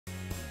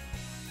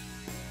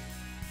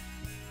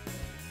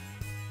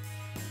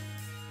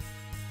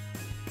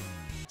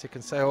critic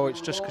and say, oh,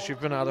 it's just because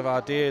you've run out of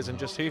ideas and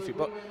just hoof it,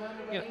 but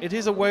you know, it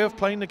is a way of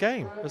playing the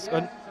game.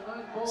 And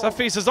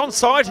Safis is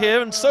onside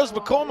here, and so's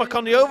McCormack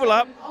on the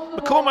overlap.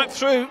 McCormack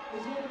through,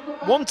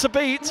 one to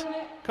beat,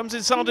 comes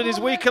inside on his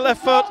weaker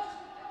left foot,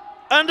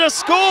 and has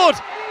scored!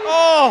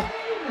 Oh,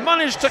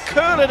 managed to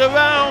curl it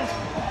around.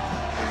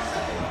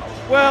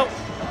 Well,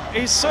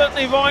 he's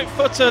certainly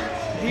right-footed.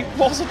 He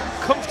wasn't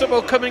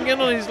comfortable coming in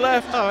on his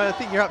left. Oh, I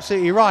think you're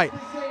absolutely right.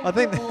 I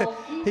think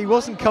he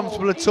wasn't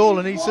comfortable at all,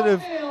 and he sort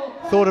of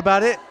thought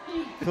about it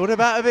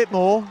a bit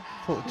more.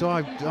 Thought,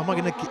 am I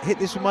going to hit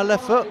this with my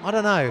left foot? I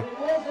don't know.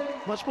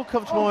 Much more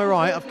comfortable on my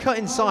right. I've cut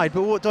inside,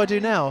 but what do I do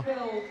now?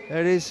 There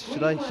it is.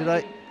 Should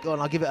I? Go on,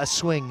 I'll give it a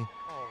swing.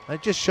 And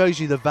it just shows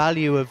you the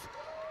value of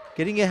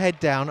getting your head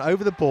down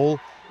over the ball,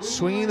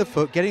 swinging the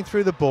foot, getting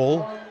through the ball.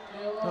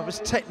 That was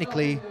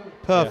technically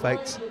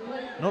perfect.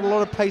 Yeah. Not a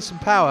lot of pace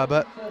and power,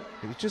 but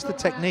it was just the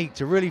technique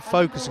to really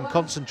focus and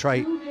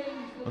concentrate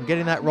on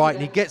getting that right.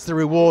 And he gets the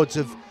rewards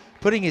of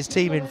putting his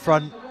team in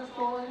front.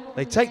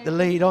 They take the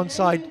lead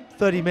onside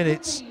 30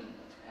 minutes.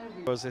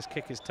 As this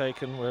kick is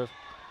taken, we're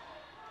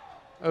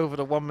over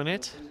the 1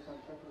 minute.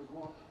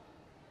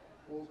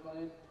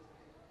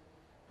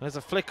 There's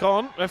a flick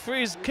on.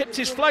 Referee's kept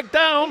his flag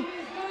down.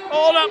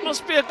 Oh, that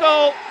must be a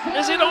goal.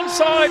 Is it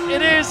onside?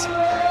 It is.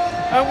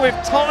 And with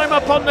time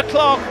up on the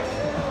clock,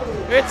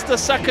 it's the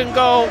second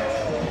goal.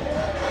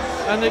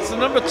 And it's the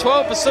number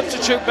 12 for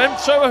substitute, Ben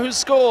Thrower, who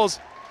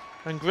scores.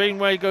 And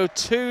Greneway go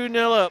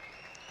 2-0 up.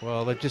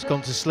 Well, they've just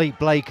gone to sleep,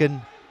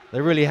 Blacon. They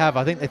really have.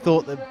 I think they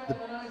thought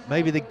that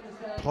maybe the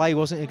play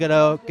wasn't going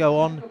to go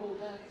on.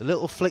 The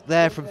little flick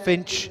there from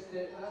Finch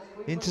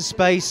into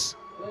space.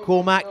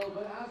 Cormac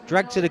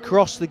dragged it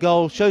across the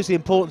goal. Shows the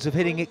importance of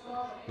hitting it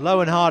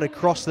low and hard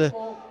across the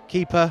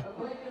keeper.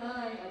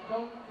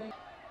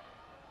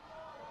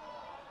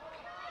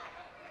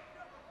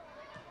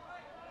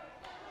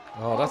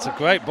 Oh, that's a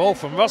great ball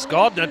from Ross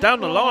Gardner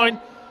down the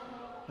line.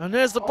 And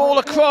there's the ball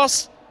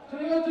across.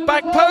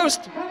 Back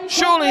post.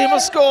 Surely he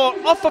must score.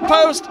 Off the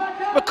post.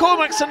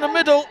 McCormack's in the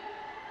middle.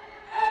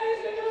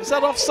 Is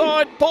that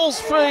offside?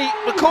 Ball's free.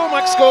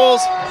 McCormack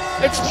scores.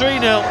 It's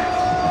 3-0.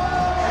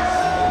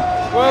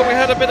 Well, we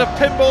had a bit of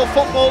pinball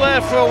football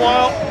there for a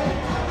while,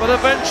 but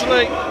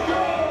eventually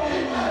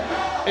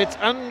it's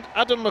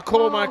Adam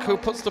McCormack who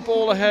puts the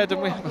ball ahead,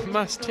 and we have a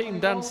mass team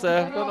dance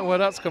there. I don't know where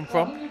that's come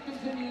from.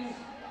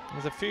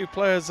 There's a few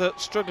players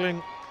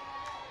struggling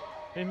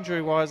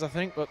injury-wise, I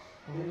think, but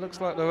it looks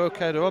like they're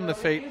okay. They're on their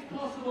feet.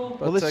 But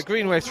well,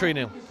 Greneway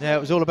 3-0. Yeah, it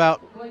was all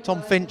about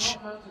Tom Finch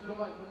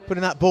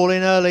putting that ball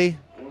in early.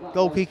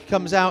 Goalkeeper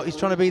comes out. He's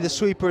trying to be the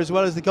sweeper as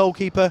well as the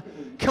goalkeeper.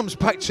 Comes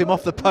back to him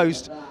off the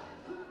post.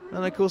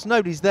 And of course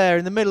nobody's there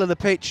in the middle of the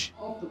pitch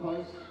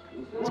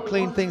to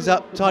clean things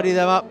up, tidy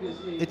them up.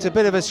 It's a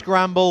bit of a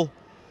scramble.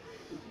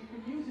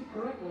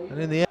 And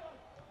in the end,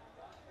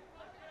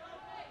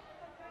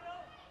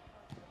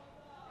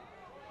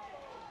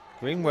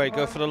 Greneway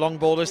go for the long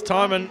ball this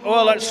time, and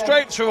well, that's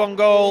straight through on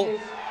goal.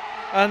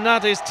 And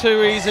that is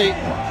too easy.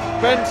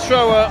 Ben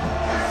Thrower,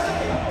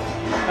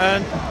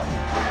 and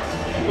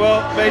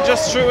well, they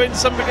just threw in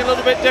something a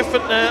little bit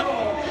different there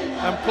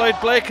and played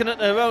Blacon at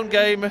their own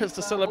game as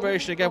the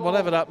celebration again,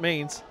 whatever that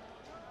means.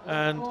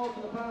 And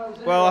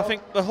well, I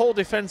think the whole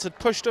defence had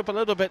pushed up a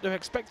little bit. They're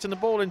expecting the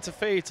ball into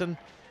feet, and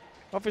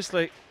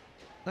obviously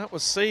that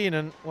was seen.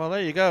 And well,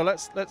 there you go.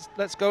 Let's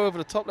go over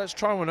the top. Let's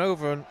try one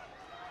over, and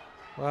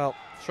well,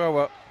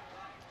 Thrower.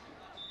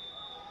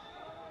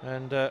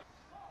 And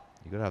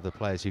you've got to have the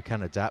players who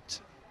can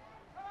adapt.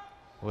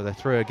 Well, they're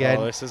through again.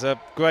 Oh, this is a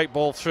great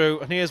ball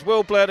through, and here's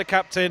Will Blair, the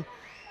captain,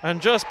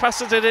 and just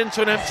passes it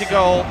into an empty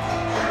goal.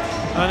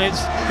 And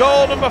it's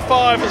goal number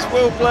 5 as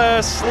Will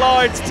Blair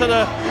slides to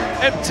the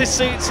empty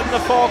seats in the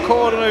far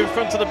corner in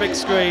front of the big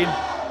screen.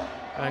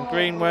 And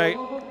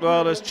Greneway,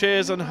 well, there's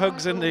cheers and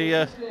hugs in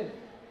the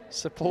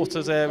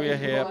supporters area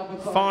here.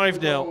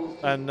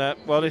 5-0, and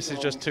well, this is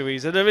just too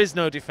easy. There is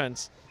no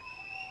defence.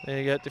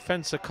 The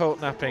defence are coat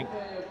napping,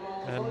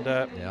 and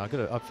yeah,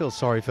 I feel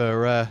sorry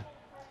for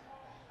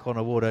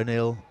Connor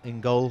Ward-O'Neill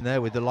in goal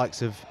there with the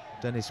likes of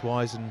Dennis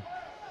Wise and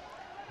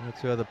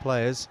 2 other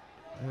players.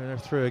 They're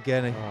through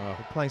again. They're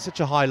playing such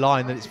a high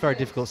line that it's very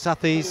difficult.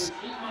 Sathis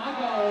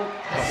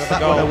got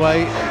that one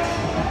away.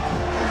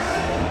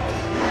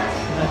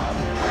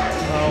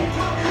 Well,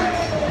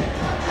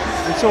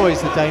 it's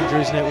always the danger,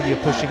 isn't it, when you're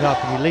pushing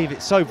up and you leave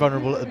it so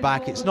vulnerable at the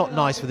back. It's not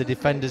nice for the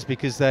defenders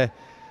because they're,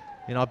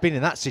 you know, I've been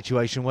in that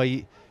situation where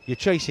you're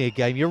chasing a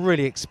game, you're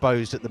really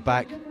exposed at the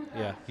back.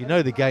 Yeah. You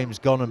know the game's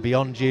gone and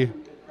beyond you,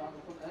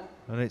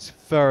 and it's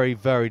very,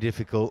 very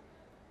difficult.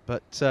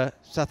 But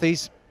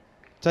Sathis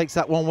takes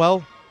that one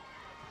well.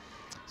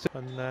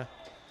 And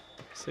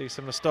see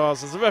some of the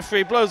stars as the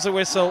referee blows the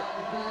whistle.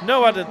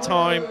 No added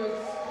time,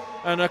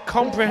 and a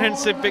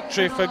comprehensive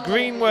victory for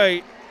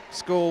Greneway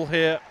School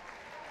here.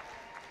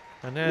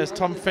 And there's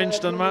Tom Finch,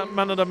 the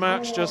man of the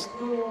match, just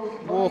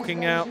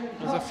walking out.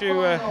 There's a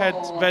few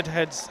bed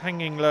heads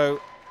hanging low,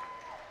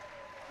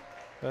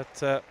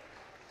 but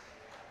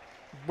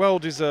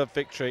well-deserved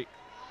victory.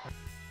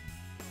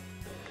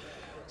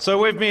 So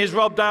with me is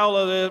Rob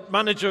Dowler, the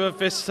manager of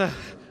this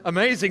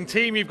amazing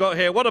team you've got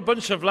here. What a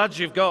bunch of lads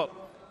you've got.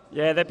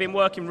 Yeah, they've been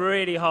working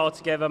really hard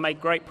together, made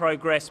great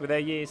progress with their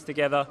years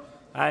together,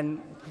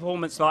 and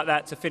performance like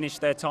that to finish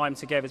their time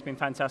together has been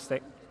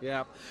fantastic.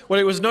 Yeah,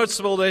 well, it was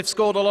noticeable. They've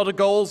scored a lot of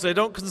goals. They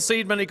don't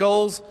concede many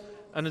goals,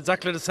 and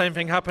exactly the same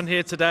thing happened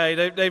here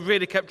today. They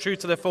really kept true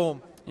to their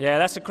form. Yeah,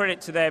 that's a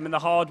credit to them and the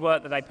hard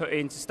work that they put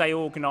in to stay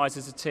organised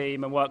as a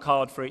team and work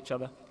hard for each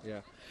other. Yeah.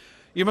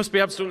 You must be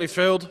absolutely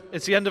thrilled.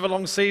 It's the end of a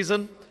long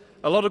season.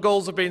 A lot of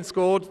goals have been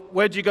scored.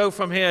 Where do you go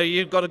from here?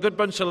 You've got a good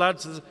bunch of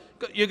lads.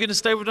 You're going to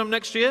stay with them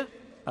next year?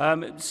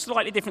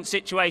 Slightly different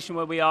situation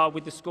where we are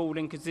with the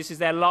schooling, because this is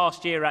their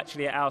last year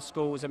actually at our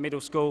school as a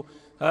middle school.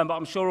 But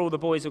I'm sure all the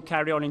boys will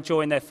carry on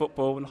enjoying their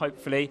football and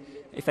hopefully,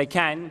 if they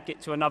can, get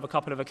to another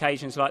couple of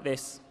occasions like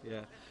this.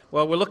 Yeah.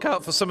 Well, we'll look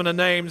out for some of the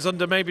names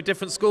under maybe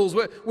different schools.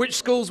 Which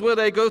schools will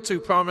they go to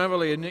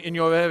primarily in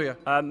your area?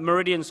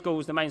 Meridian School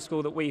is the main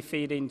school that we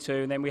feed into,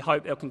 and then we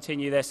hope they'll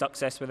continue their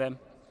success with them.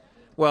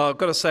 Well, I've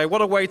got to say,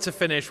 what a way to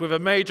finish with a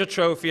major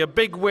trophy, a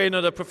big win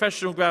at a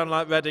professional ground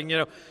like Reading. You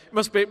know,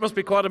 it must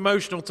be quite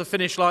emotional to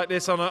finish like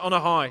this on a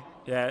high.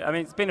 Yeah, I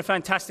mean, it's been a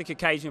fantastic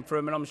occasion for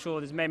them, and I'm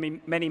sure there's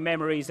many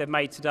memories they've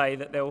made today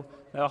that they'll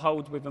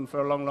hold with them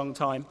for a long, long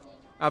time.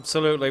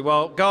 Absolutely.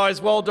 Well,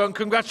 guys, well done.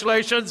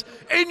 Congratulations.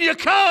 In you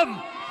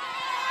come!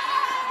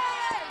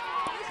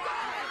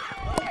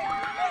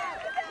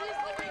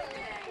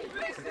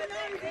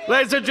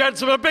 Ladies and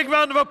gentlemen, a big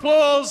round of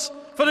applause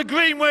for the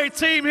Greneway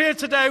team here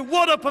today.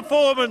 What a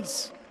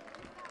performance!